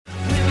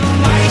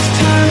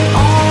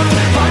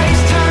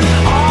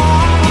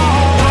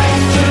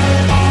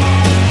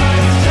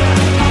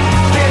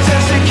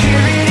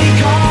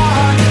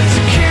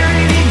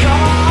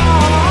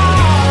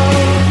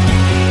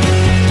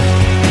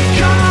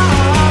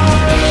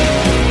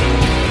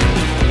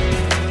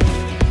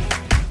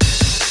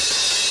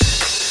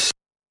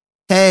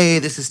Hey,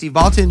 this is Steve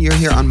Baltin. You're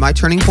here on My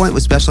Turning Point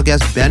with special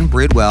guest Ben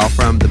Bridwell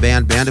from the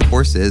band Band of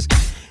Horses.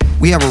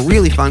 We have a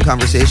really fun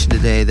conversation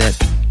today that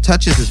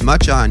touches as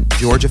much on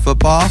Georgia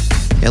football,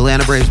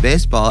 Atlanta Braves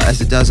baseball,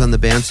 as it does on the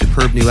band's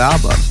superb new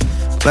album.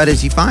 But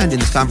as you find in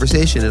this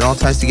conversation, it all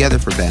ties together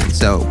for Ben.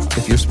 So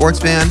if you're a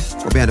sports fan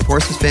or Band of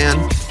Horses fan,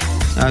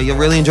 you'll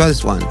really enjoy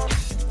this one. I'm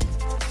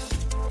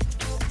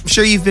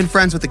sure you've been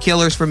friends with the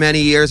Killers for many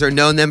years or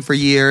known them for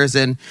years.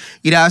 And,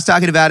 I was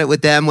talking about it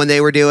with them when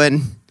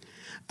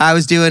I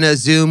was doing a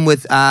Zoom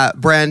with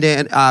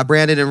Brandon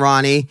and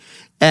Ronnie.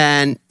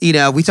 And,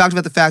 we talked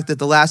about the fact that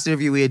the last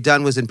interview we had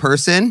done was in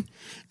person.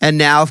 And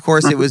now, of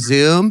course, it was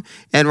Zoom.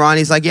 And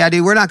Ronnie's like, yeah,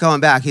 dude, we're not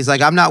going back. He's like,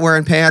 I'm not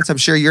wearing pants. I'm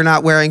sure you're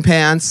not wearing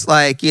pants.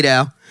 Like,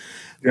 Yeah,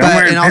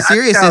 but in all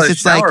seriousness,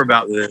 it's like,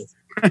 about this.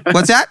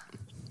 What's that?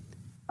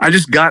 I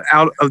just got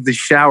out of the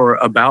shower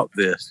about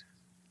this.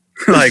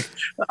 Like,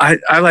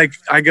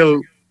 I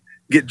go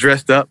get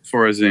dressed up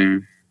for a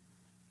Zoom.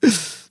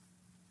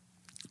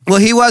 Well,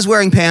 he was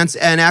wearing pants,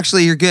 and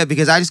actually you're good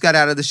because I just got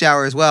out of the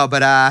shower as well.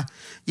 But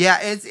yeah,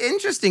 it's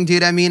interesting,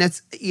 dude. I mean,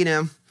 it's,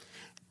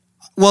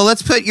 well,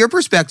 let's put your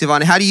perspective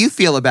on it. How do you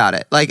feel about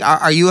it? Like,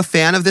 are you a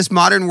fan of this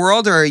modern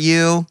world, or do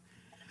you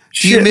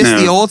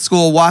miss the old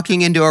school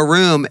walking into a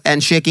room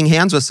and shaking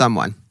hands with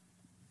someone?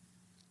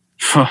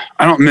 I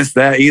don't miss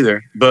that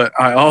either, but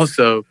I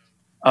also,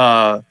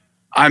 I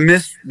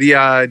miss the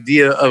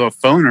idea of a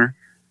phoner.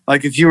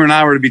 Like, if you and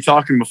I were to be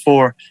talking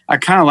before, I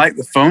kind of like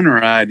the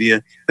phoner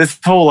idea. This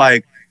whole,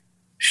 like,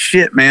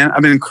 shit, man.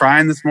 I've been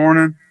crying this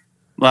morning.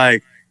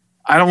 Like,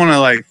 I don't want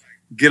to, like,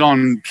 get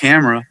on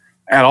camera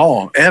at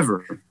all,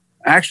 ever.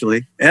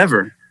 Actually,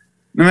 ever.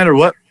 No matter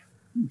what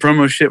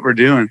promo shit we're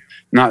doing.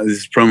 Not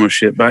this promo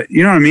shit, but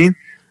you know what I mean?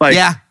 Like,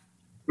 yeah.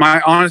 My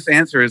honest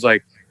answer is,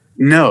 like,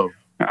 no.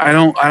 I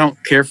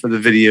don't care for the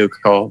video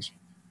calls.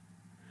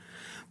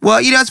 Well,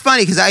 it's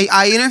funny because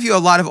I interview a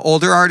lot of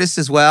older artists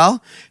as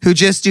well who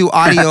just do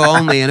audio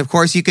only. And of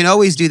course, you can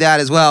always do that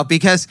as well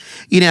because,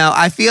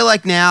 I feel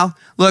like now,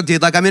 look,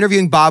 dude, like I'm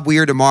interviewing Bob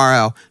Weir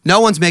tomorrow. No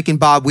one's making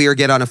Bob Weir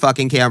get on a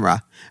fucking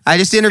camera. I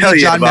just interviewed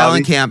John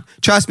Mellencamp.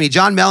 Trust me,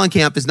 John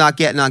Mellencamp is not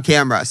getting on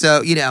camera.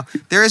 So,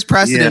 there is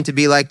precedent to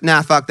be like,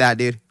 nah, fuck that,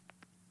 dude.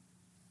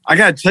 I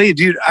got to tell you,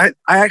 dude, I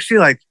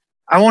actually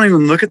I won't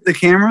even look at the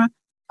camera.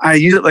 I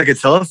use it like a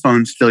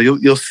telephone still.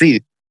 You'll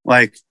see.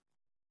 Like,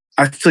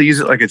 I still use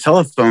it like a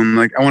telephone.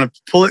 Like, I want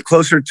to pull it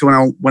closer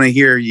to when I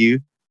hear you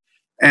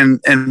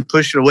and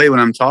push it away when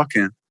I'm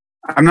talking.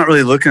 I'm not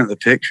really looking at the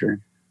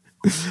picture.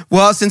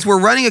 Well, since we're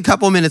running a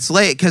couple minutes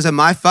late because of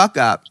my fuck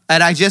up,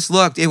 and I just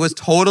looked, it was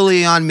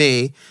totally on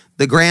me.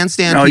 The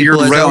grandstand people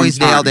has always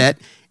nailed it,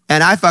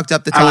 and I fucked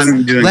up the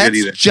time.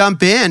 Let's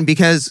jump in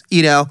because,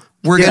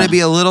 we're going to be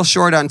a little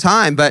short on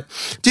time. But,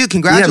 dude,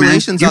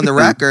 congratulations on the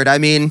record. I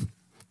mean...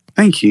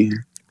 Thank you.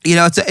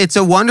 It's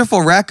a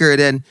wonderful record,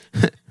 and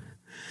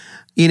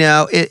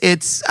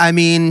it's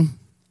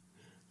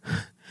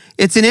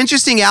an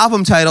interesting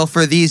album title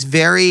for these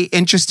very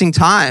interesting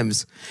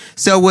times.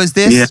 So was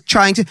this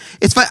trying to?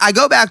 It's fun. I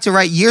go back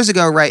to years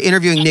ago,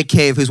 interviewing Nick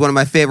Cave, who's one of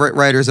my favorite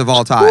writers of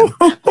all time,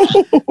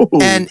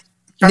 and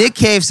Nick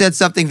Cave said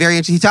something very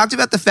interesting. He talked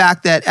about the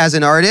fact that as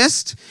an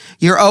artist,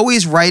 you're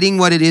always writing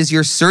what it is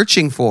you're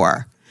searching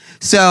for.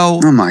 So,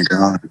 oh my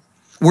God.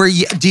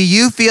 Do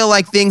you feel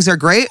like things are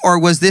great, or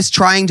was this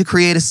trying to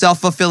create a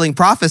self-fulfilling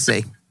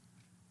prophecy?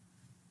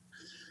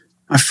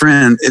 My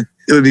friend, it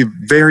would be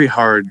very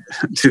hard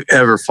to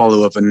ever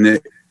follow up a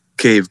Nick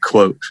Cave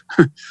quote.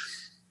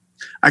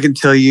 I can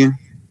tell you,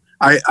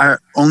 I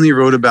only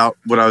wrote about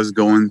what I was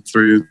going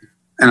through,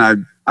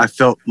 and I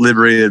felt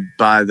liberated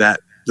by the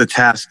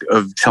task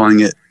of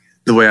telling it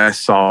the way I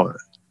saw it,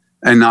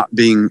 and not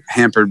being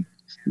hampered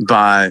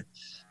by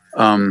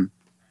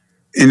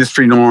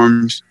industry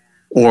norms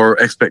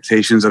or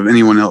expectations of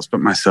anyone else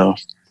but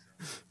myself.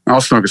 I'll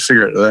smoke a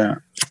cigarette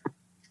to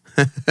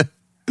that.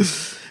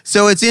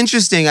 So it's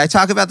interesting. I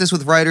talk about this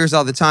with writers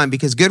all the time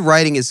because good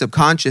writing is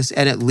subconscious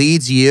and it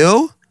leads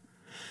you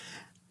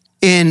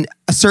in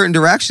a certain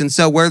direction.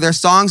 So where there's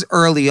songs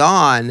early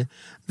on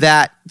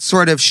that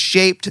sort of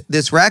shaped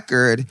this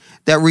record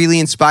that really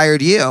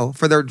inspired you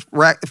for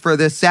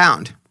the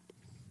sound.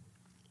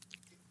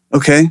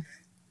 Okay.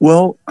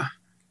 Well,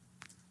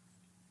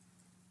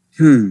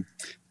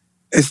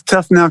 it's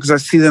tough now because I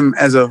see them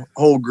as a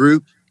whole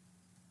group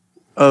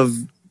of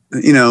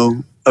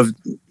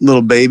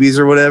little babies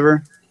or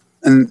whatever.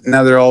 And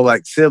now they're all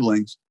like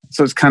siblings.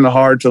 So it's kind of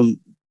hard to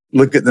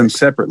look at them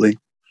separately.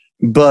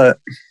 But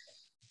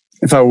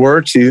if I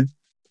were to,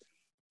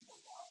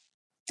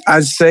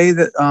 I'd say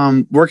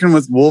that working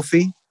with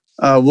Wolfie,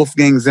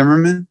 Wolfgang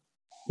Zimmerman,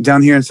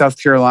 down here in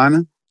South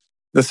Carolina,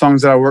 the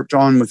songs that I worked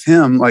on with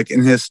him, like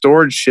in his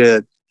storage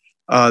shed,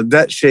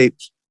 that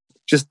shaped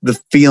just the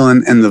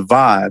feeling and the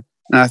vibe.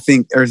 And I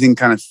think everything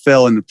kind of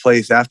fell into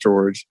place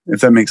afterwards, if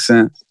that makes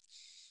sense.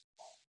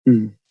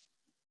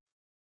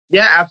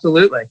 Yeah,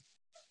 absolutely.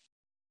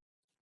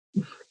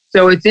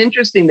 So it's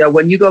interesting, though,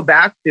 when you go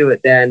back to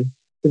it then,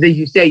 because as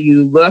you say,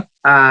 you look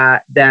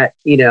that,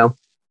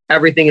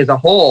 everything as a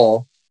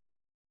whole.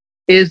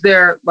 is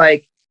there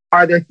like,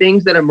 are there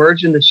things that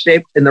emerge in the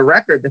shape in the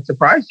record that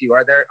surprise you?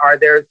 Are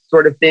there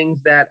sort of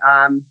things that,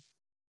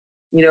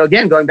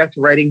 again, going back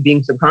to writing,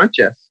 being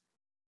subconscious?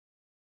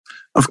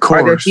 Of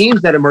course. Are there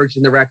themes that emerged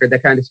in the record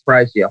that kind of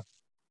surprised you?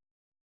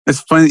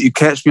 It's funny that you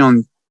catch me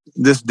on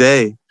this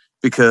day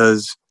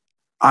because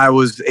I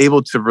was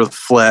able to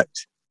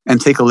reflect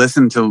and take a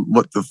listen to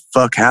what the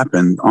fuck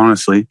happened,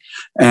 honestly.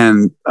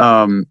 And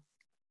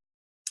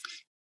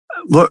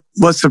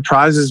what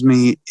surprises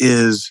me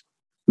is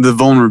the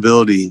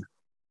vulnerability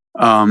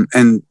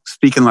and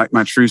speaking like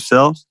my true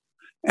self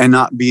and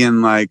not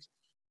being like,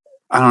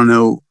 I don't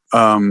know,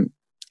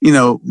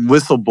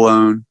 whistle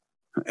blown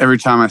every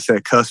time I say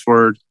a cuss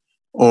word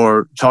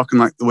or talking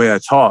like the way I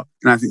talk.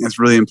 And I think that's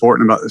really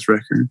important about this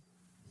record.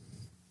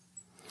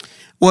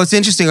 Well, it's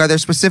interesting. Are there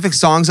specific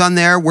songs on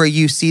there where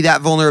you see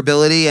that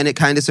vulnerability and it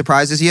kind of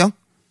surprises you?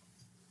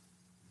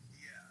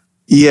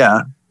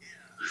 Yeah.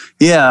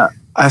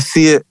 I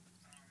see it.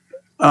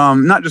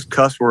 Not just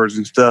cuss words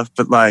and stuff,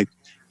 but like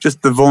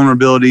just the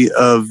vulnerability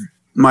of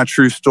my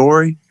true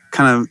story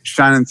kind of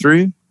shining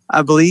through,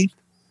 I believe.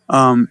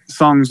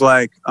 Songs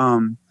like,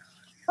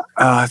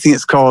 I think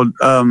it's called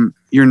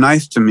You're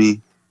Nice to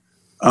Me,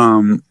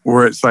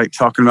 where it's like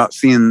talking about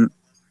seeing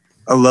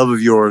a love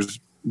of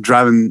yours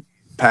driving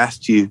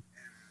past you,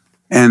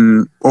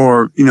 and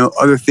or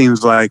other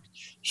themes like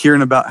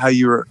hearing about how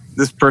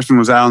this person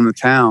was out in the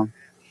town,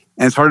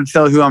 and it's hard to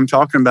tell who I'm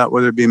talking about,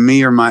 whether it be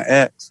me or my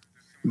ex,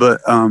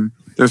 but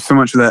there's so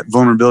much of that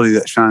vulnerability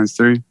that shines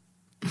through.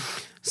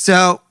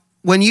 So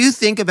when you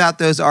think about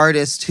those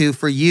artists who,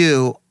 for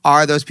you,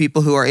 are those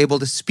people who are able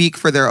to speak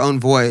for their own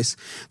voice,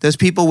 those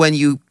people when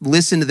you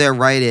listen to their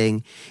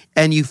writing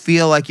and you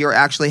feel like you're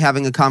actually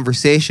having a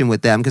conversation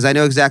with them, because I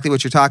know exactly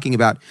what you're talking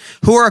about.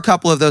 Who are a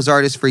couple of those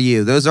artists for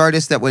you? Those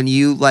artists that when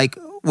you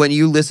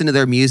listen to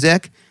their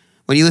music,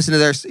 when you listen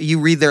to you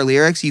read their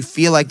lyrics, you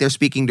feel like they're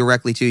speaking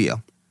directly to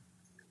you.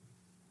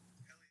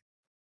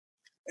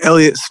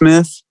 Elliott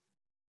Smith,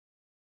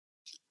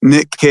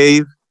 Nick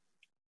Cave,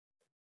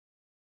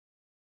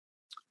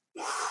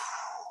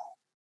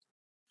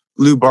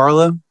 Lou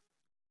Barlow.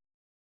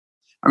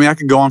 I mean, I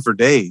could go on for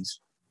days.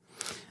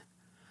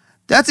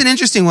 That's an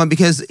interesting one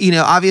because,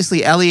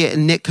 obviously Elliott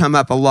and Nick come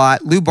up a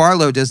lot. Lou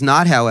Barlow does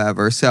not,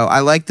 however. So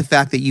I like the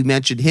fact that you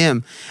mentioned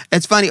him.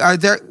 It's funny.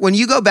 When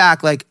you go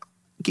back, like,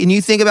 can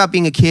you think about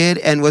being a kid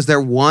and was there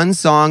one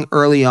song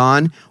early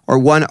on or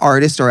one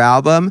artist or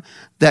album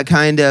that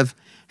kind of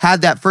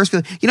had that first,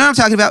 what I'm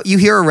talking about? You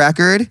hear a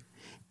record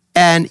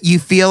and you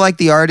feel like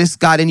the artist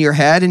got in your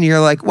head and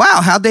you're like,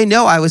 wow, how'd they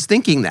know I was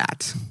thinking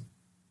that?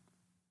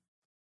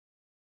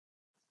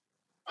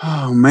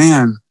 Oh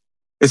man,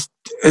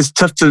 it's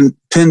tough to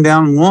pin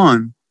down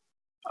one.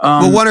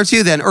 Well, one or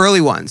two then, early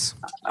ones.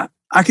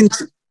 I can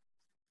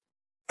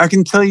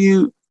tell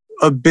you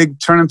a big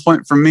turning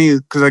point for me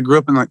because I grew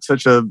up in like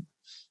such a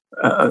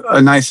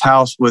nice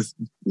house with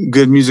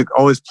good music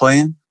always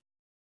playing.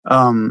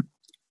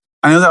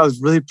 I know that I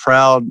was really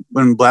proud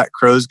when Black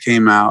Crowes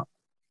came out,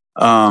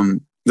 that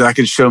I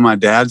could show my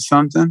dad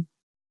something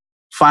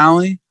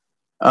finally,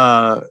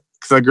 because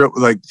I grew up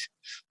with like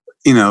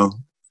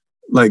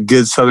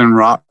good Southern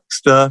rock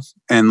stuff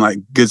and like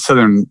good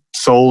Southern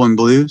soul and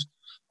blues.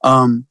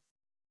 I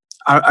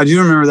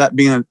do remember that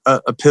being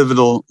a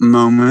pivotal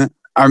moment.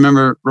 I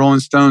remember Rolling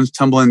Stones'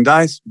 Tumbling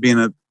Dice being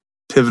a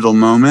pivotal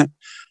moment.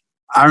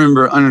 I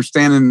remember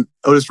understanding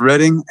Otis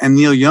Redding and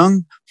Neil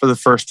Young for the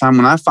first time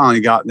when I finally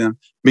got them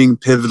being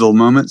pivotal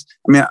moments.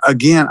 I mean,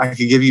 again, I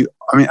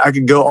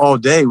could go all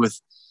day with,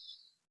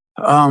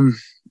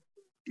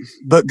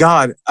 but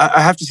God,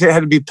 I have to say it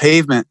had to be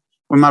Pavement.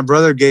 When my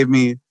brother gave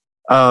me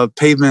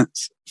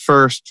Pavement's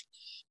first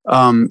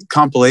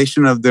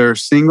compilation of their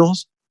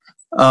singles,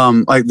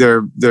 like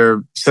their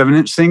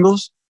 7-inch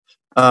singles,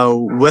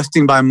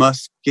 Westing by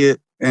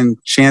Musket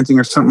and Chanting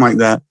or something like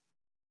that.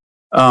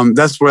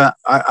 That's where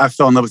I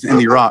fell in love with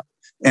indie rock,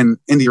 and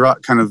indie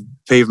rock kind of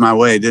paved my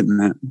way,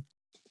 didn't it?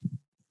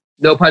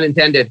 No pun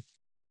intended.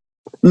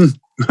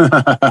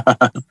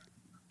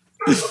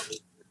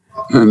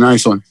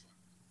 Nice one.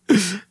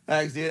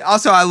 Thanks, dude.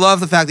 Also, I love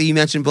the fact that you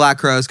mentioned Black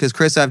Crowes because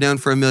Chris I've known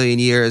for a million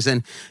years,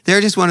 and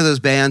they're just one of those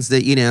bands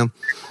that,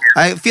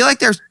 I feel like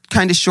they're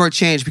kind of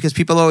shortchanged because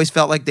people always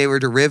felt like they were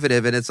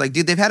derivative, and it's like,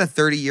 dude, they've had a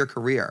 30-year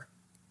career.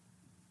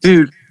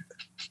 Dude,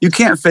 you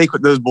can't fake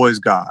what those boys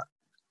got.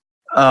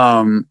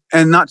 And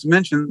not to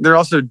mention, they're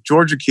also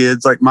Georgia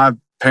kids like my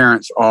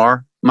parents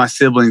are, my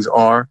siblings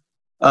are.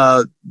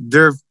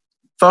 They're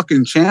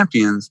fucking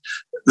champions.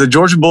 The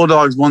Georgia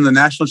Bulldogs won the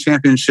national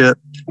championship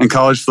in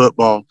college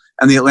football,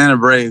 and the Atlanta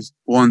Braves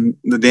won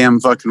the damn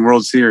fucking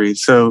World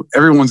Series. So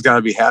everyone's got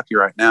to be happy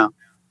right now.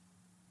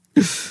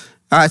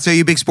 All right, so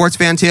you a big sports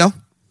fan too?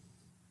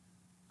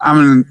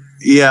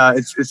 Yeah,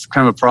 it's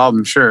kind of a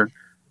problem, sure.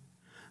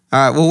 All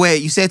right, well,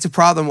 wait, you say it's a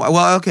problem.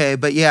 Well, okay,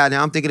 but yeah,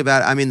 now I'm thinking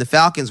about it. The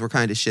Falcons were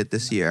kind of shit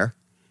this year.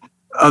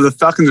 The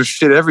Falcons are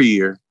shit every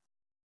year.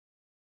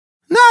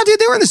 No, dude,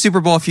 they were in the Super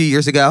Bowl a few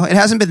years ago. It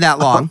hasn't been that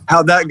long.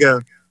 How'd that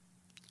go?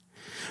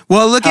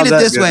 Well, look at it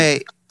this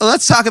way.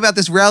 let's talk about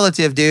this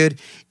relative, dude.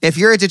 If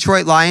you're a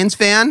Detroit Lions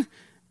fan,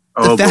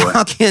 the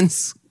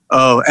Falcons.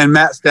 Oh, and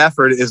Matt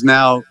Stafford is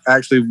now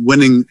actually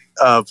winning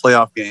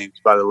playoff games,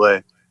 by the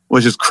way,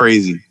 which is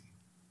crazy.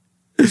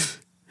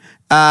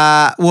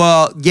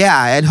 Well,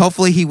 yeah, and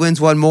hopefully he wins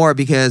one more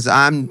because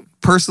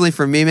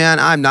for me, man,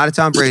 I'm not a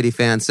Tom Brady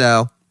fan,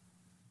 so.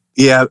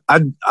 Yeah,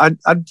 I'd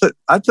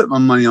put my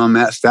money on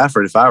Matt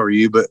Stafford if I were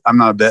you, but I'm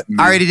not a betting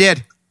man. I already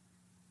did.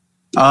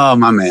 Oh,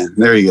 my man.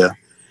 There you go.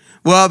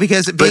 Well,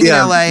 because being in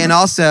LA, and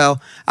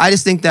also, I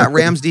just think that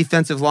Rams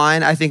defensive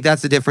line, I think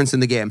that's the difference in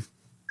the game.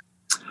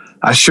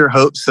 I sure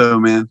hope so,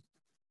 man.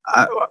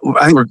 I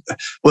think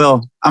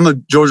I'm a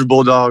Georgia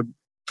Bulldog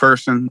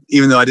person,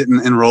 even though I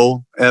didn't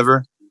enroll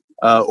ever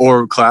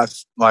or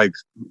qualify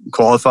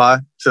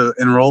to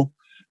enroll.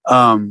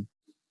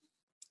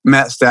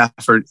 Matt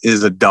Stafford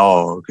is a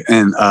dog,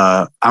 and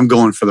I'm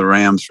going for the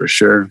Rams for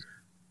sure.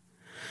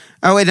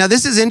 Oh, wait. Now,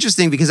 this is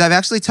interesting because I've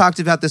actually talked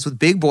about this with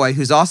Big Boy,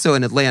 who's also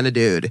an Atlanta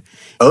dude.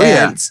 Oh,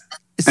 yeah.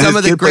 Some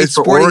of the great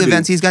sporting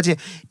events he's got to.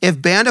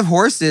 If Band of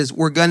Horses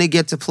were going to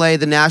get to play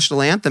the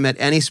national anthem at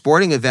any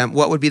sporting event,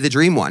 what would be the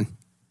dream one?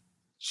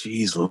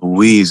 Jeez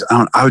Louise.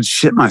 I would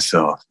shit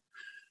myself.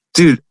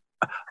 Dude,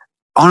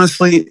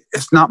 honestly,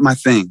 it's not my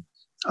thing.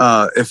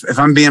 If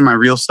I'm being my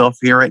real self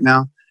here right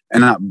now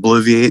and not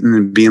obliviating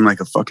and being like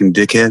a fucking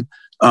dickhead,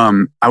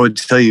 I would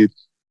tell you,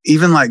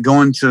 even like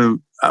going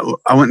to,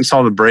 I went and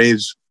saw the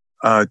Braves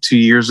 2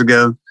 years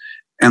ago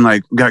and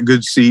like got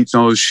good seats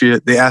and all this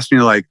shit. They asked me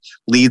to like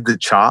lead the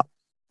chop,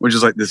 which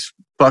is like this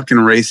fucking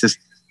racist,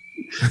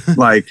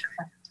 like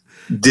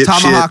dipshit.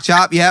 Tomahawk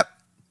chop, yep.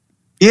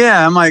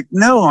 Yeah, I'm like,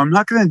 no, I'm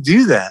not going to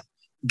do that.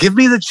 Give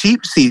me the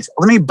cheap seats.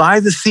 Let me buy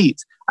the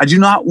seats. I do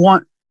not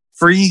want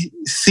free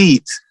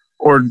seats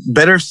or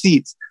better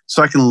seats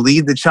so I can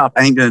lead the chop.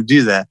 I ain't going to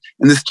do that.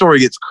 And this story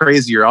gets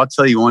crazier. I'll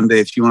tell you one day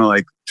if you want to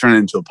like turn it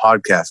into a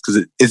podcast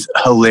because it's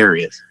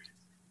hilarious.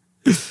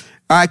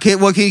 All right. Can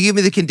you give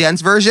me the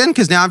condensed version?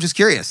 Because now I'm just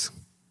curious.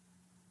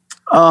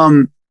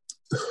 I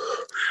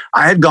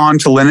had gone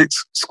to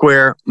Lenox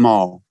Square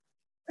Mall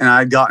and I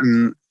had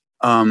gotten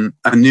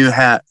a new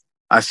hat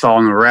I saw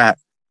in the rack.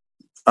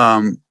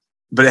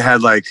 But it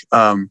had like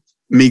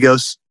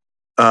Migos,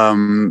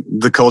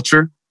 The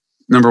Culture,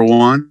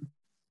 #1,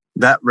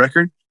 that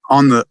record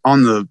on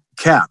the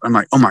cap. I'm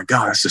like, oh my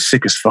God, that's the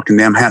sickest fucking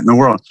damn hat in the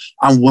world.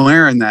 I'm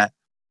wearing that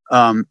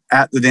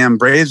at the damn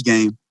Braves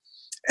game.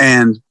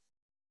 And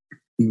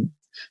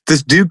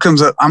this dude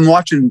comes up. I'm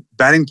watching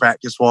batting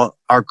practice while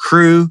our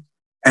crew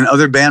and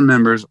other band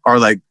members are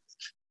like,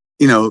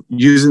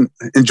 enjoying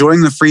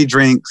the free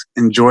drinks,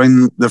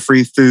 enjoying the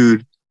free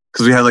food.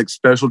 Because we had like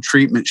special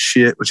treatment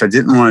shit, which I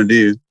didn't want to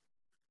do.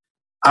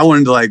 I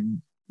wanted to like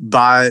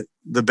buy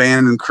the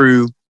band and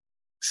crew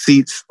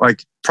seats,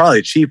 like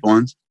probably cheap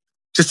ones,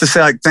 just to say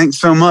like, thanks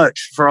so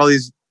much for all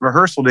these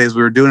rehearsal days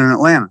we were doing in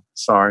Atlanta.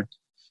 Sorry.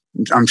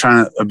 I'm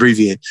trying to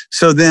abbreviate.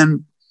 So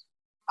then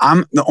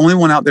I'm the only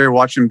one out there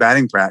watching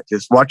batting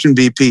practice, watching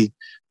BP.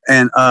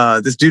 And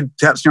this dude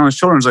taps me on the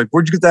shoulder and is like,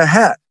 where'd you get that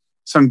hat?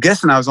 So I'm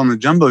guessing I was on the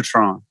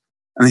Jumbotron.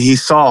 And he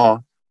saw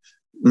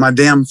my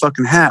damn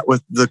fucking hat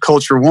with the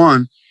Culture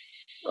One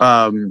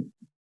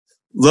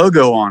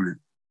logo on it.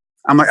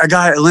 I'm like, I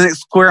got it at Lenox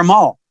Square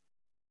Mall.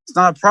 It's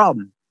not a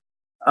problem.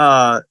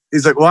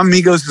 He's like, well, I'm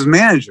Migos'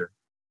 manager.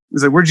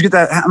 He's like, where'd you get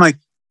that hat? I'm like,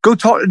 go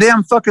talk to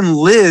damn fucking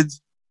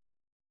Lids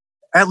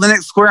at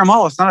Lenox Square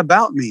Mall. It's not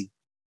about me.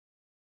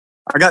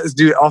 I got this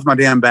dude off my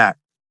damn back.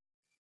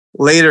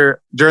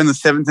 Later, during the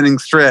 7th inning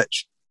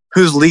stretch,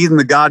 who's leading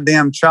the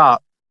goddamn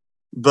chop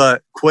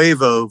but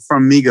Quavo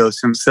from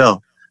Migos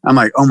himself? I'm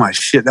like, oh my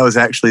shit, that was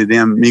actually the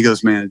damn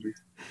Migos manager.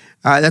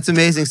 All right, that's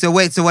amazing. So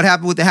wait, so what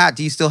happened with the hat?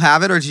 Do you still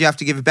have it or did you have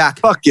to give it back?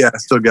 Fuck yeah, I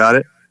still got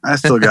it.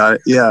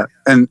 Yeah.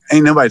 And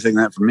ain't nobody taking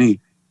that from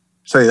me.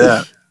 I'll tell you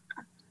that.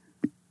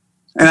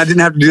 And I didn't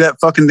have to do that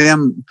fucking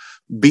damn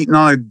beating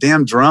on a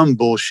damn drum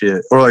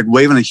bullshit or like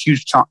waving a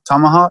huge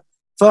tomahawk.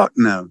 Fuck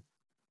no.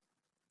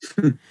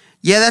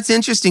 Yeah, that's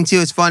interesting too.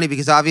 It's funny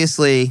because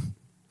obviously,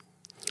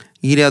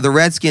 the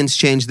Redskins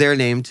changed their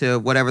name to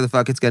whatever the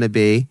fuck it's going to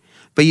be.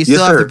 But you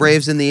still have the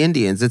Braves and the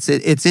Indians.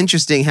 It's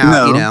interesting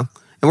how, and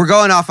we're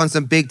going off on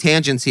some big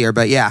tangents here,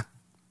 but yeah.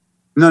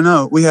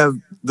 No, we have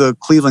the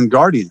Cleveland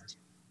Guardians.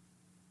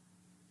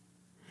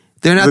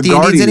 They're not the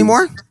Indians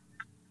anymore?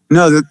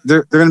 No,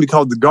 they're going to be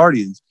called the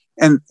Guardians.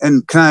 And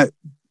can I,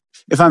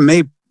 if I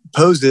may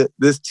pose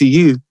this to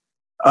you,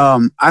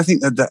 I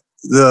think that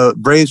the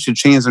Braves should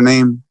change their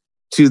name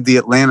to the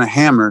Atlanta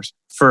Hammers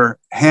for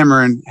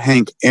Hammerin'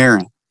 Hank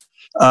Aaron.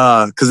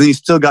 Because then you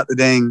still got the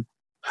dang,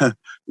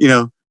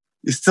 you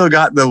still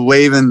got the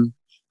waving,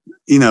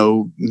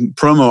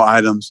 promo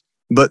items,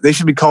 but they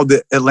should be called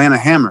the Atlanta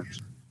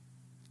Hammers.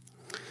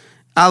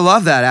 I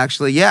love that,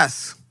 actually.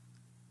 Yes.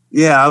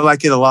 Yeah, I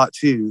like it a lot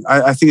too.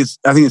 I think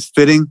it's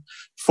fitting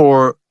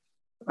for,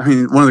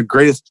 one of the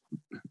greatest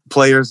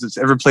players that's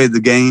ever played the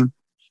game,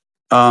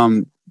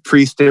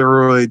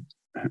 pre-steroid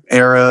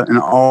era and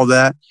all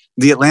that.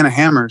 The Atlanta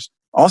Hammers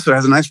also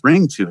has a nice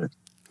ring to it.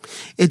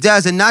 It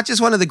does, and not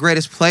just one of the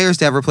greatest players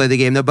to ever play the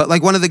game, though, but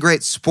like one of the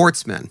great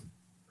sportsmen.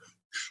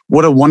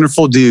 What a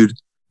wonderful dude.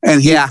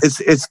 And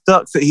it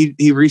sucks that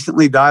he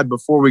recently died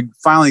before we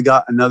finally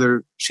got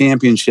another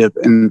championship,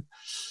 and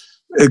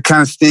it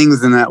kind of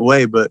stings in that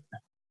way. But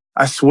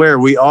I swear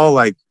we've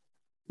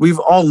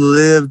all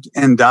lived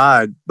and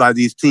died by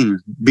these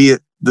teams, be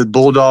it the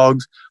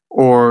Bulldogs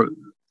or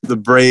the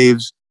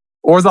Braves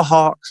or the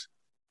Hawks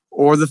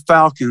or the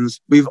Falcons.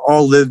 We've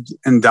all lived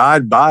and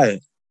died by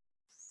it.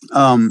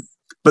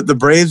 But the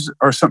Braves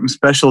are something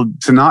special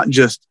to not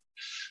just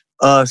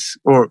us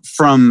or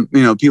from,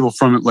 people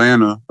from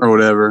Atlanta or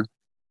whatever,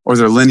 or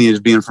their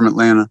lineage being from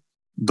Atlanta,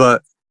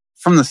 but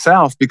from the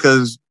South,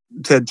 because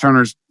Ted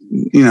Turner's,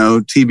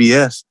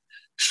 TBS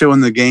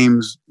showing the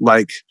games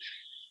like,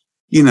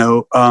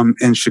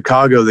 in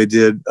Chicago, they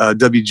did,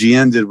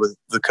 WGN did with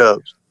the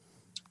Cubs.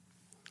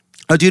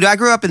 Oh, dude, I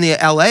grew up in the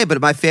LA,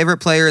 but my favorite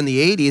player in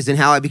the 80s and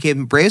how I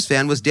became a Braves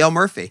fan was Dale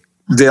Murphy.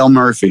 Dale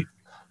Murphy.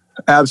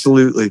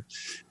 Absolutely.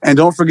 And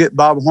don't forget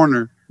Bob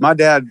Horner. My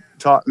dad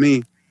taught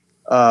me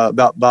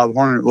about Bob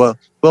Horner.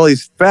 Well,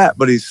 he's fat,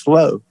 but he's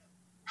slow.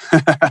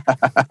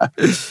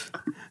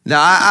 No,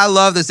 I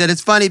love this. And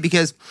it's funny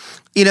because,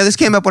 this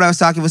came up when I was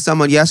talking with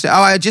someone yesterday.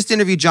 Oh, I just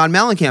interviewed John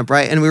Mellencamp,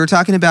 right? And we were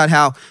talking about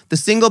how the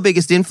single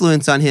biggest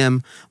influence on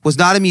him was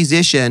not a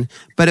musician,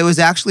 but it was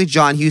actually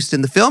John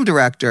Huston, the film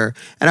director.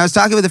 And I was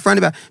talking with a friend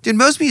about, dude,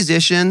 most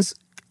musicians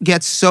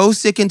get so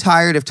sick and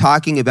tired of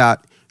talking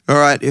about, all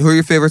right, who are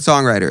your favorite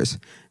songwriters?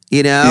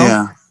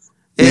 Yeah.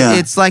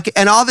 It's like,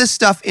 and all this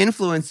stuff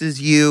influences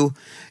you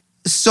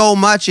so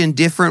much in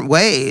different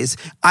ways.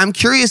 I'm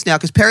curious now,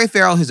 because Perry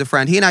Farrell, who's a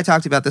friend, he and I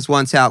talked about this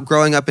once, how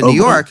growing up in New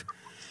York,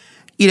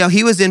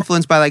 he was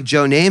influenced by like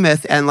Joe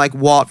Namath and like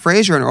Walt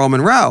Frazier and Earl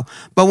Monroe.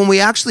 But when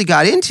we actually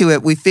got into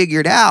it, we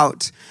figured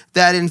out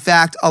that in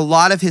fact, a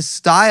lot of his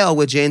style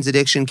with Jane's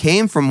Addiction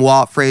came from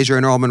Walt Frazier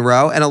and Earl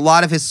Monroe, and a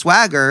lot of his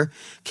swagger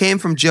came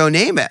from Joe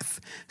Namath.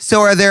 So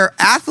are there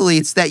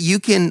athletes that you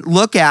can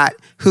look at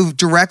who've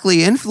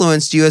directly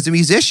influenced you as a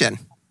musician?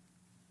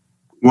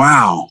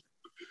 Wow.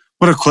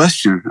 What a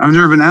question. I've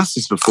never been asked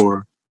this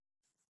before.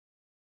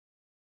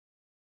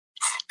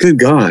 Good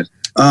God.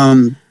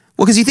 Well,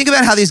 because you think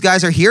about how these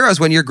guys are heroes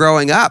when you're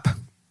growing up.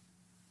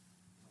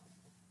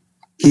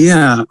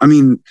 Yeah. I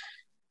mean,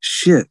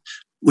 shit.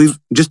 We've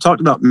just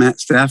talked about Matt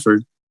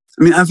Stafford.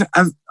 I mean,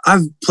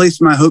 I've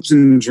placed my hopes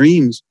and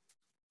dreams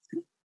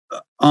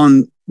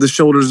on the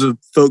shoulders of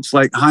folks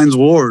like Hines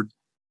Ward,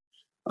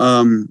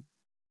 of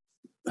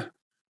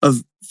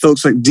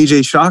folks like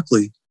DJ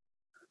Shockley,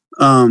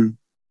 of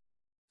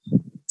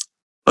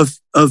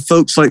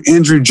folks like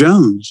Andrew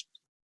Jones.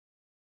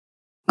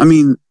 I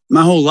mean,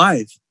 my whole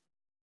life,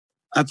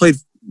 I played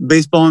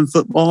baseball and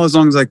football as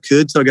long as I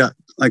could, so I got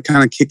like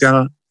kind of kicked out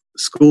of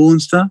school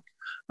and stuff.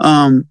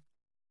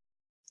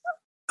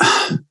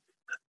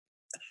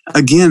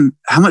 Again,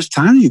 how much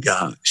time you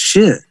got?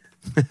 Shit.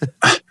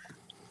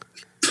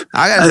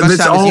 I got as much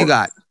time as you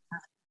got.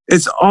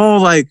 It's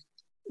all like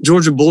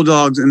Georgia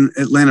Bulldogs and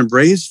Atlanta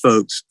Braves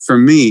folks for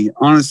me.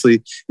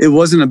 Honestly, it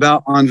wasn't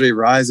about Andre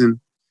Rison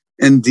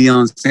and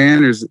Deion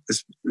Sanders,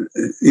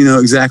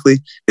 exactly.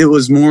 It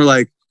was more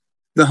like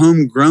the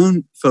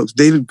homegrown folks.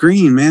 David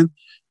Green, man,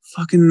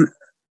 fucking,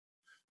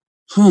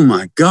 oh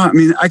my God. I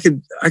mean, I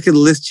could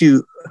list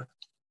you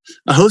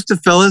a host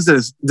of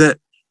fellas that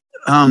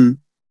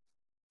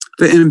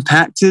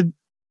impacted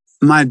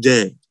my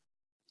day,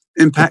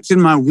 impacted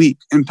my week,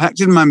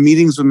 impacted my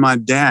meetings with my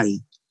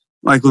daddy.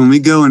 Like when we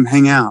go and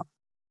hang out,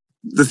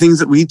 the things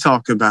that we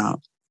talk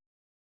about,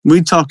 we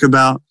do talk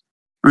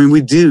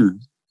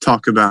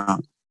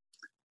about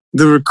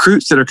the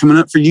recruits that are coming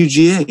up for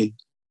UGA.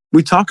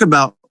 We talk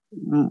about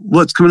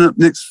what's coming up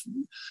next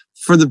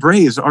for the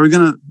Braves. Are we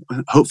going to,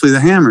 hopefully the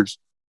Hammers,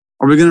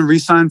 are we going to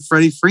re-sign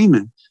Freddie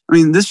Freeman? I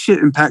mean, this shit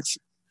impacts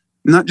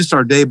not just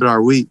our day, but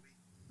our week,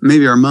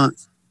 maybe our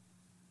month.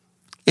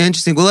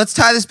 Interesting. Well, let's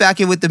tie this back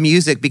in with the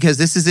music because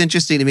this is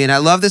interesting to me. And I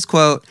love this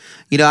quote.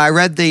 I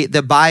read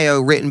the bio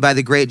written by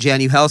the great Jan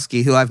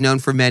Uhelski, who I've known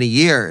for many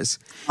years.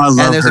 I love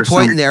and there's her a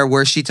point so in there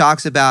where she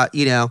talks about,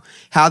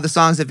 how the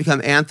songs have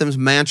become anthems,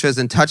 mantras,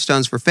 and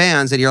touchstones for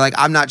fans. And you're like,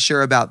 I'm not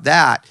sure about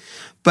that.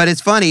 But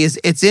it's funny.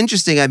 It's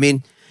interesting. I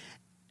mean,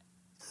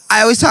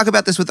 I always talk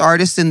about this with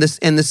artists in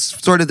this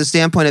sort of the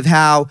standpoint of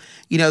how,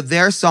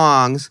 their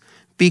songs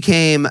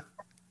became...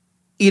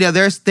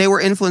 they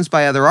were influenced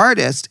by other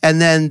artists,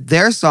 and then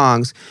their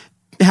songs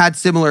had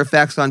similar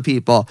effects on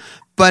people.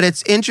 But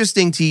it's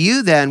interesting to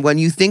you then when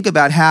you think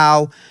about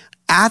how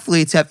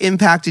athletes have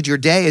impacted your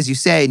day, as you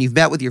say, and you've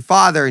met with your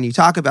father and you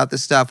talk about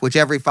this stuff, which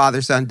every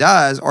father-son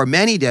does, or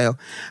many do.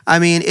 I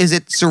mean, is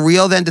it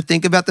surreal then to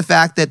think about the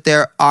fact that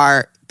there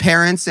are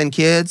parents and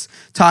kids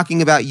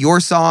talking about your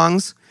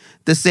songs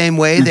the same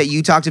way that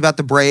you talked about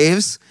the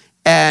Braves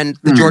and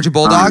the Georgia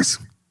Bulldogs?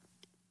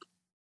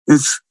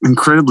 It's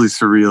incredibly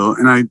surreal.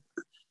 And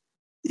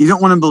you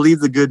don't want to believe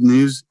the good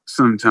news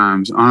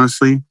sometimes,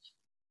 honestly.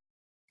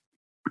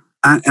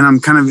 And I'm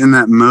kind of in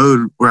that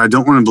mode where I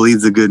don't want to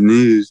believe the good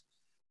news.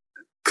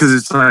 because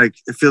it's like,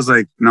 it feels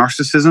like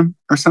narcissism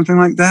or something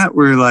like that,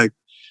 where you're like,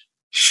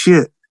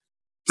 shit,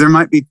 there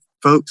might be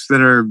folks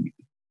that are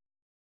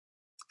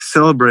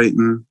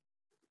celebrating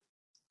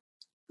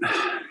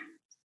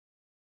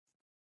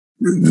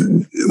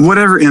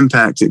whatever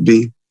impact it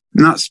be,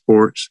 not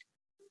sports.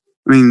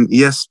 I mean,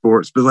 yes,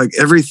 sports, but like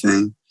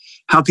everything.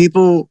 How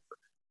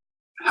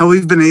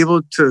we've been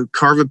able to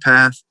carve a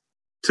path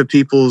to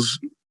people's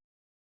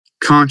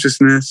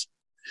consciousness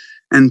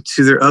and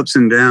to their ups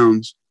and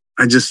downs.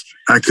 I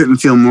couldn't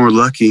feel more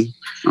lucky,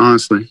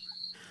 honestly.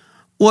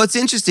 Well, it's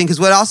interesting because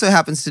what also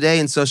happens today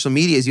in social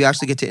media is you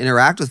actually get to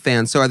interact with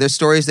fans. So are there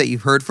stories that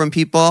you've heard from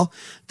people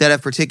that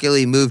have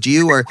particularly moved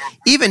you? Or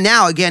even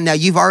now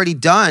you've already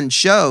done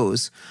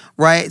shows,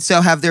 right?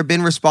 So have there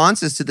been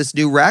responses to this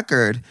new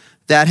record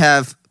that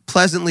have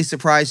pleasantly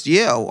surprised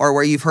you, or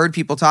where you've heard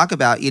people talk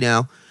about,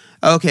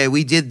 okay,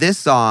 we did this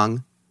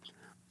song,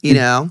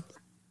 Yeah,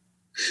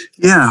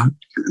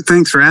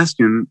 thanks for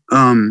asking.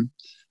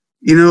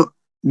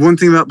 One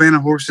thing about Band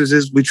of Horses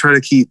is we try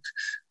to keep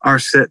our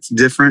sets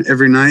different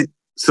every night.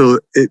 So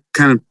it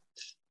kind of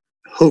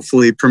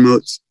hopefully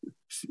promotes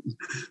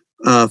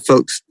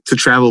folks to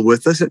travel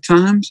with us at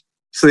times.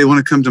 So they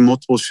want to come to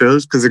multiple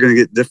shows because they're going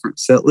to get different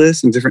set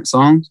lists and different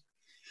songs.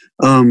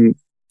 I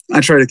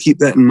try to keep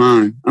that in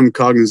mind. I'm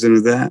cognizant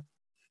of that.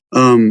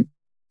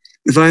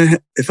 If I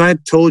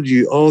had told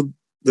you all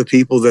the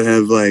people that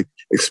have like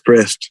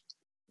expressed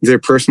their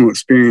personal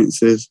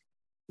experiences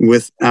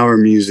with our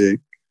music,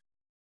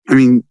 I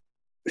mean,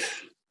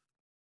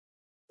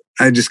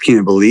 I just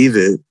can't believe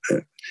it.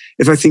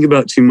 If I think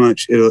about it too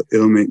much,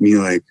 it'll make me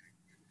like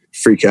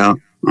freak out,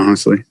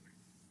 honestly.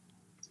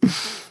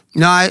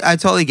 No, I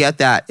totally get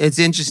that. It's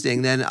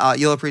interesting. Then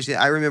you'll appreciate it.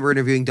 I remember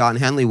interviewing Don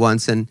Henley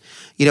once, and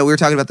we were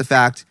talking about the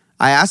fact,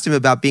 I asked him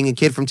about being a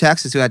kid from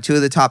Texas who had 2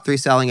 of the top 3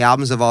 selling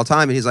albums of all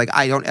time, and he's like,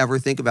 I don't ever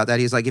think about that.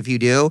 He's like, if you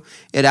do,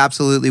 it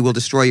absolutely will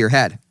destroy your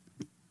head.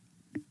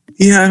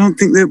 Yeah, I don't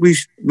think that we.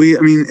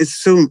 I mean, it's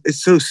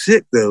so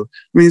sick though.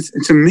 I mean,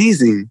 it's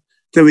amazing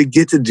that we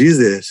get to do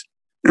this,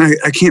 and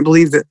I can't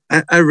believe that.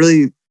 I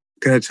really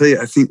gotta tell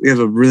you, I think we have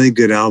a really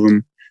good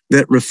album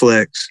that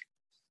reflects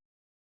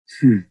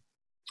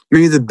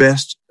maybe the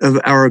best of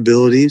our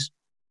abilities.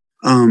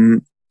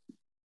 I'm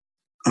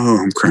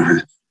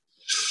crying.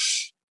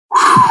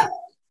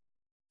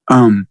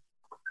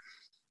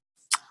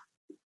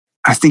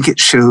 I think it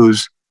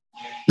shows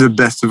the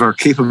best of our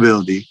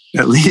capability,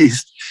 at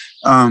least.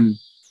 And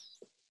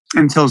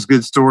tells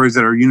good stories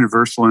that are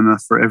universal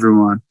enough for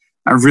everyone.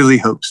 I really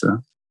hope so.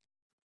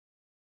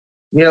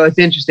 It's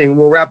interesting.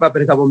 We'll wrap up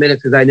in a couple of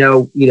minutes because I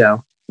know,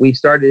 we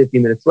started a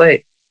few minutes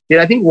late.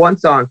 I think one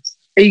song,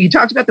 you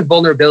talked about the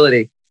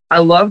vulnerability. I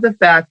love the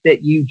fact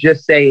that you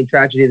just say in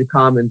Tragedy of the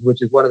Commons,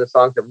 which is one of the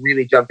songs that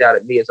really jumped out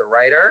at me as a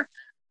writer,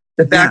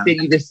 the fact that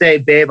you just say,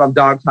 babe, I'm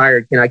dog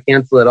tired. Can I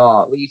cancel it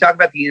all? When you talk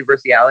about the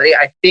universality,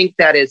 I think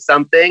that is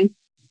something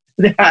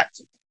that,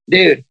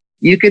 dude,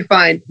 you could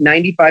find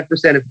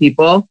 95% of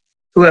people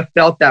who have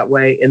felt that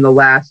way in the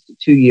last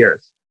 2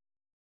 years.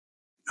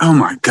 Oh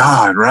my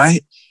God,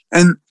 right?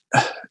 And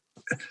I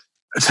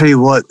tell you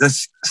what,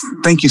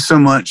 thank you so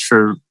much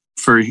for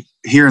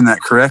hearing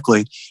that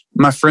correctly.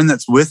 My friend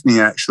that's with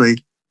me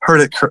actually heard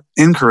it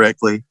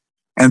incorrectly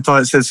and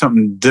thought it said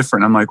something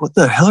different. I'm like, what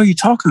the hell are you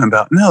talking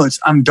about? No,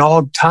 I'm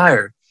dog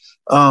tired.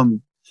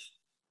 And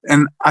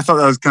I thought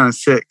that was kind of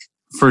sick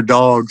for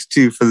dogs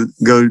too, for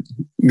go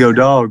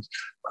dogs.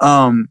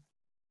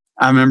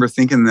 I remember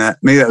thinking that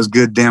maybe that was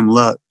good damn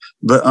luck,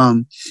 but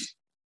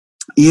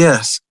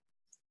yes,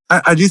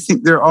 I do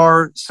think there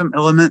are some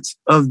elements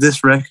of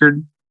this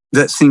record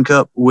that sync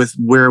up with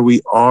where we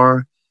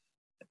are,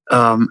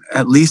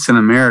 at least in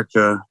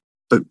America,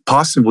 but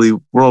possibly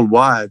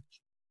worldwide.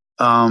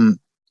 Feeling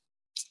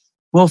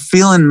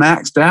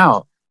maxed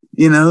out,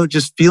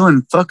 just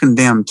feeling fucking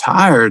damn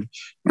tired.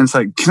 And it's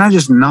like, can I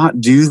just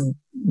not do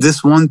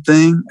this one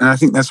thing? And I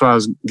think that's what I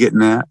was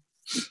getting at.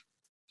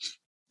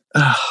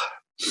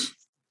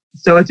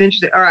 So it's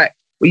interesting. All right.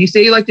 Well, you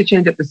say you like to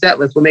change up the set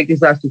list. We'll make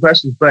these last 2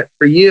 questions. But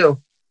for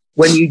you,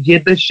 when you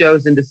did the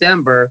shows in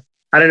December,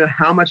 I don't know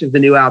how much of the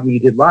new album you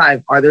did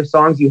live. Are there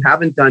songs you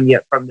haven't done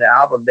yet from the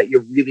album that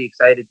you're really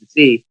excited to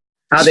see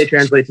how they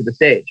translate to the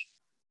stage?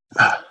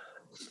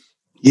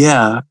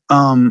 Yeah.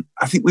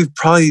 I think we've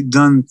probably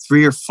done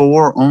 3 or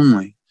 4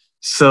 only.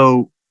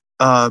 So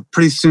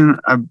pretty soon,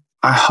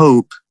 I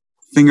hope,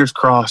 fingers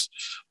crossed,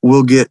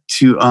 we'll get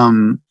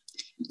to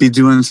be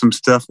doing some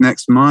stuff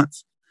next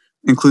month,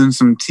 including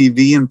some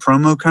TV and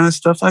promo kind of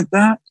stuff like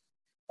that.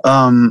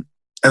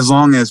 As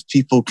long as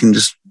people can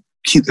just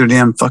keep their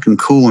damn fucking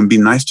cool and be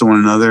nice to one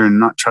another and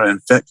not try to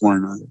infect one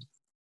another.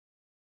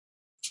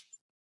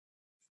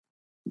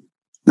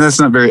 That's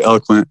not very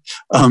eloquent.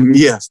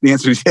 Yes, the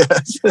answer is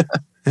yes.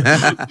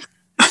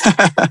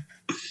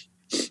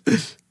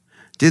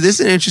 Dude, this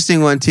is an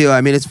interesting one too.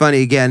 I mean, it's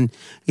funny. Again,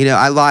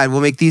 I lied.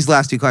 We'll make these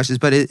last 2 questions,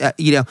 but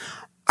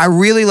I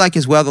really like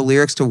as well the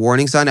lyrics to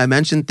Warning Sign. I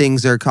mentioned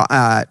things are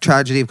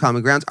Tragedy of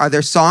Common Grounds. Are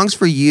there songs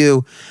for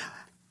you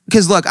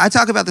because look, I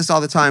talk about this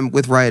all the time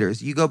with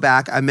writers. You go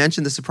back, I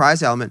mentioned the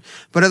surprise element,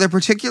 but are there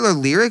particular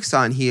lyrics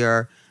on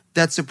here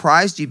that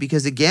surprised you?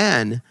 Because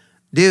again,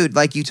 dude,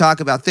 like you talk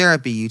about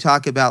therapy, you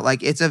talk about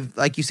like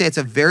you say, it's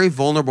a very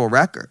vulnerable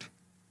record.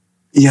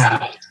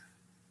 Yeah.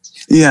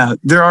 Yeah.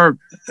 There are,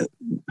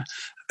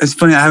 it's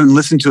funny, I haven't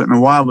listened to it in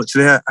a while, but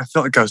today I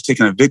felt like I was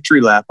taking a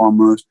victory lap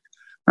almost.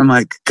 I'm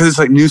like, cause it's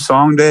like new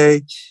song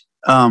day.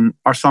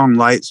 Our song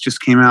Lights just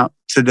came out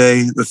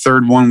today. The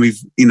third one we've,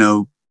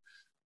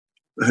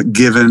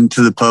 given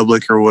to the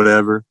public or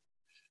whatever.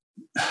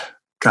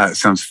 God, it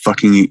sounds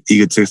fucking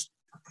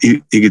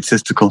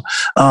egotistical.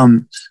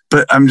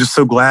 But I'm just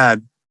so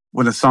glad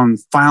when a song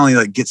finally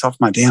like gets off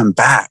my damn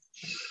back.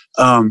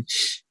 But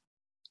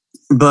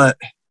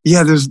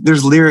yeah,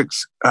 there's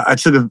lyrics. I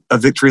took a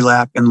victory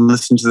lap and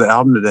listened to the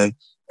album today,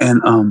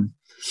 and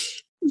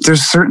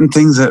there's certain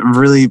things that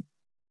really,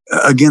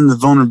 again, the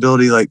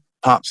vulnerability like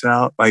pops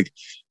out. Like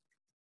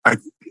I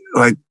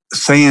like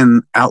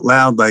saying out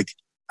loud, like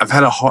I've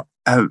had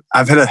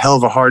a hell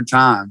of a hard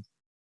time.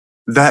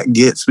 That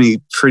gets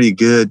me pretty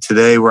good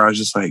today, where I was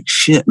just like,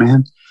 shit,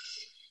 man,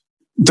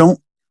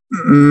 don't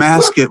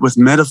mask it with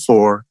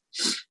metaphor.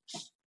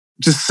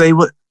 Just say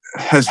what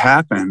has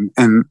happened.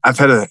 And I've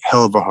had a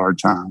hell of a hard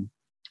time.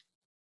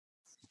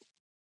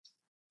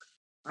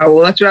 All right,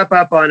 well, let's wrap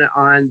up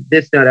on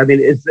this note. I mean,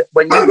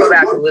 when you go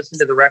back and listen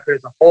to the record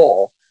as a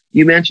whole,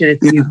 you mentioned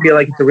you feel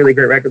like it's a really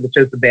great record that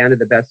shows the band at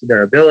the best of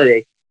their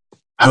ability.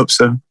 I hope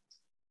so.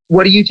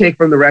 What do you take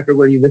from the record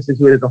when you listen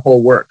to it as a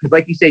whole work? Because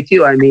like you say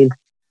too, I mean,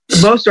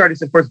 most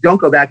artists, of course,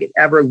 don't go back and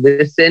ever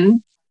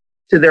listen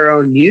to their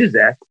own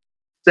music.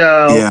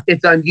 So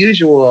It's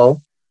unusual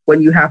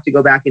when you have to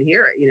go back and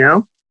hear it,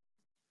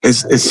 It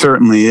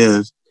certainly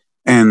is.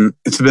 And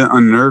it's a bit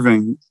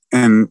unnerving.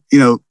 And,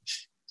 you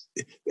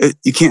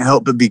can't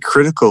help but be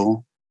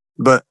critical.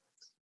 But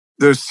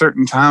there's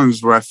certain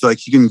times where I feel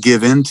like you can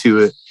give into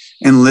it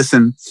and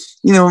listen.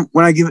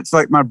 When I give it to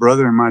like my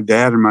brother and my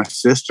dad or my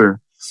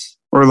sister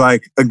or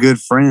like a good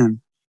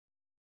friend,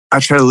 I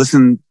try to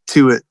listen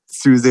to it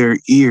through their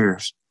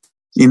ears,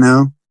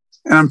 and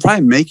I'm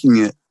probably making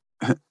it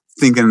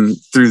thinking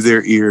through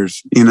their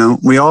ears.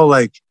 We all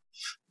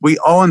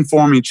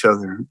inform each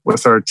other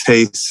with our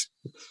tastes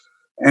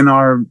and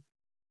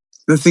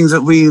the things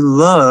that we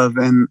love.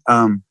 And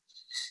I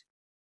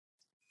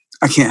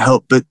can't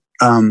help but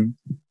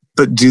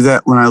do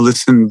that when I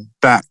listened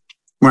back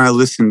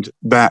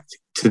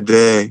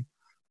today,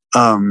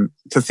 to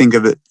think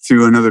of it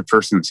through another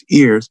person's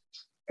ears.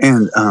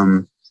 And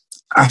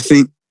I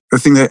think the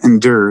thing that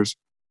endures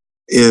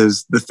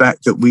is the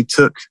fact that we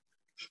took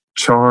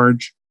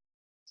charge,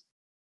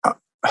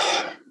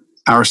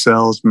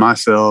 ourselves,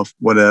 myself,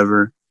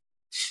 whatever,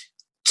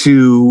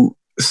 to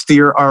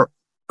steer our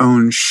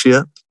own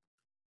ship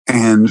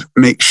and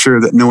make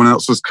sure that no one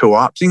else was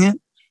co-opting it,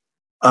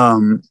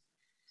 and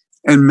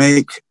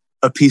make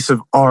a piece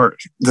of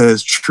art that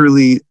is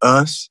truly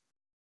us,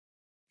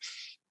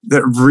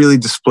 that really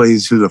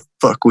displays who the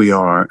fuck we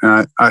are.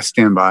 And I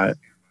stand by it.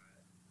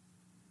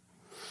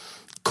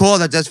 Cool.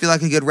 That does feel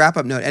like a good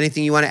wrap-up note.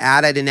 Anything you want to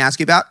add I didn't ask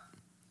you about?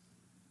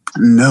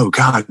 No,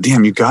 God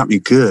damn, you got me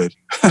good.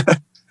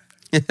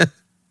 No.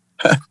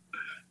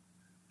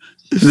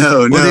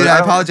 Well, dude, I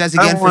apologize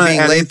again for being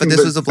late, but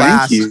this was a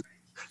blast. Thank you.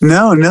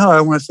 No,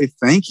 I want to say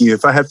thank you.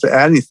 If I have to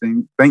add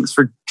anything, thanks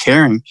for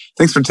caring.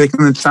 Thanks for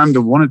taking the time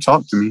to want to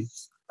talk to me.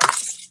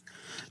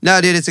 No,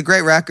 dude, it's a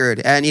great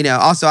record. And,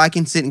 also I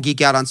can sit and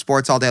geek out on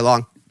sports all day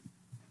long.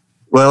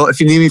 Well,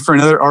 if you need me for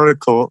another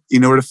article, you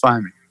know where to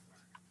find me.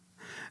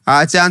 All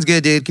right, sounds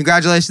good, dude.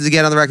 Congratulations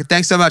again on the record.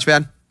 Thanks so much,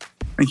 man.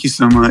 Thank you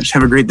so much.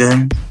 Have a great day.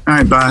 All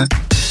right, bye.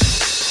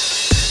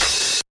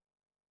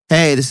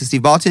 Hey, this is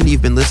Steve Baltin.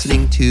 You've been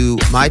listening to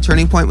My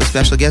Turning Point with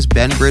special guest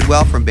Ben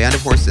Bridwell from Band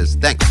of Horses.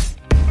 Thanks.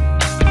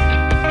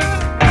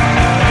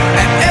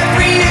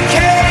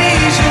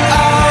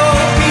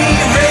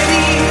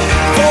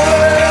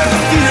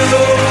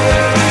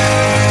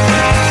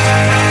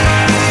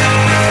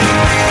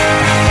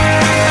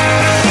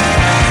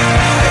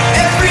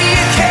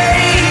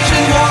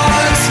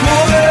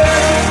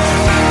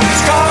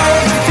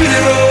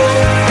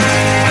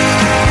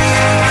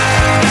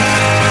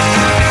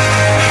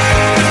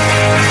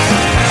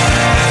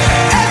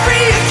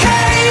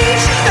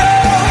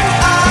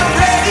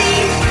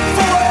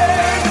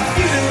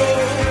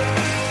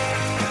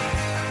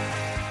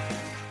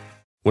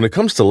 When it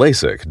comes to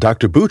LASIK,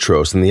 Dr.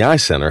 Boutros and the Eye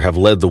Center have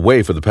led the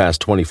way for the past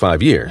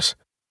 25 years.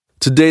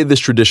 Today, this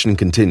tradition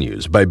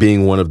continues by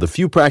being one of the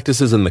few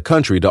practices in the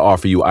country to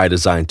offer you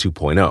iDesign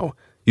 2.0,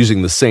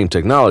 using the same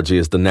technology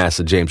as the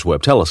NASA James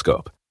Webb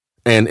Telescope.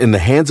 And in the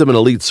hands of an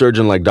elite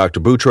surgeon like Dr.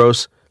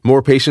 Boutros,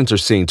 more patients are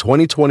seeing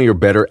 20/20 or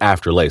better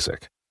after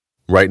LASIK.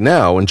 Right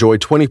now, enjoy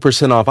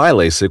 20% off eye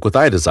LASIK with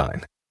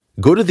iDesign.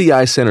 Go to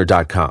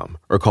theeyecenter.com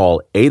or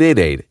call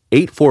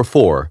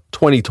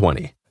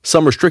 888-844-2020.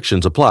 Some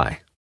restrictions apply.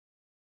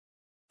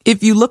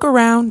 If you look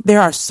around,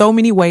 there are so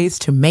many ways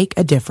to make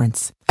a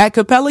difference. At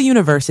Capella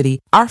University,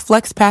 our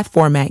FlexPath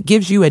format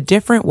gives you a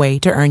different way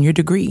to earn your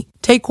degree.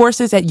 Take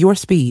courses at your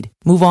speed.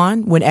 Move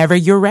on whenever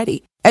you're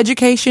ready.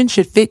 Education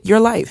should fit your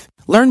life.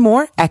 Learn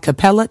more at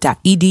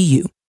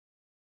capella.edu.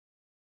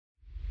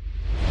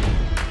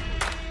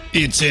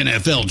 It's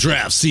NFL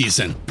draft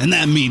season, and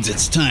that means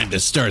it's time to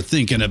start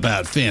thinking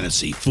about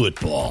fantasy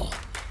football.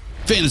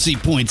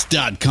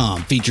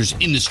 FantasyPoints.com features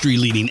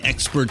industry-leading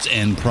experts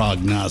and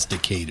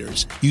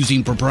prognosticators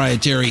using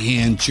proprietary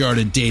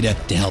hand-charted data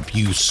to help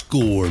you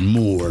score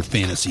more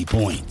fantasy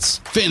points.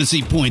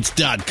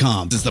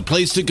 FantasyPoints.com is the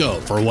place to go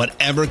for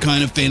whatever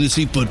kind of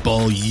fantasy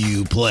football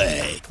you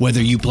play.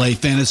 Whether you play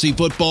fantasy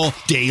football,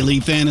 daily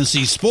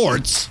fantasy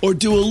sports, or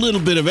do a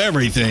little bit of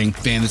everything,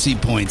 Fantasy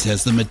Points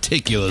has the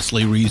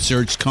meticulously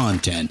researched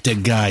content to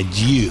guide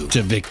you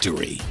to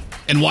victory.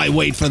 And why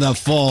wait for the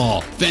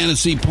fall?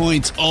 Fantasy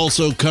Points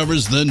also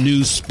covers the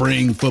new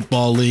spring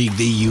football league,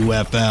 the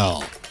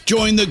UFL.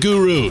 Join the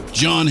guru,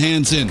 John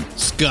Hansen,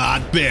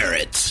 Scott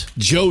Barrett,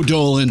 Joe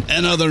Dolan,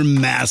 and other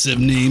massive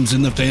names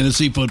in the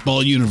fantasy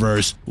football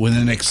universe with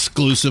an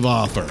exclusive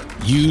offer.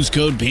 Use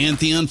code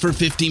Pantheon for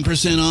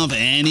 15% off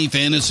any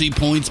Fantasy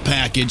Points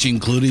package,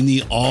 including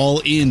the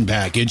all-in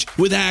package,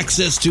 with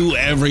access to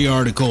every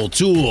article,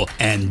 tool,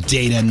 and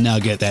data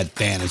nugget that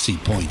Fantasy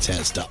Points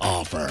has to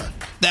offer.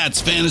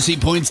 That's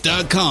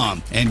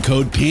FantasyPoints.com and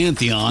code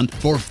Pantheon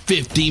for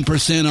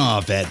 15%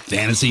 off at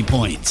Fantasy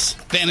Points.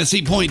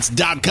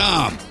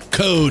 FantasyPoints.com,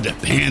 code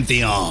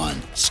Pantheon.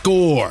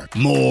 Score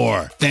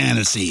more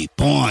fantasy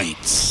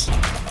points.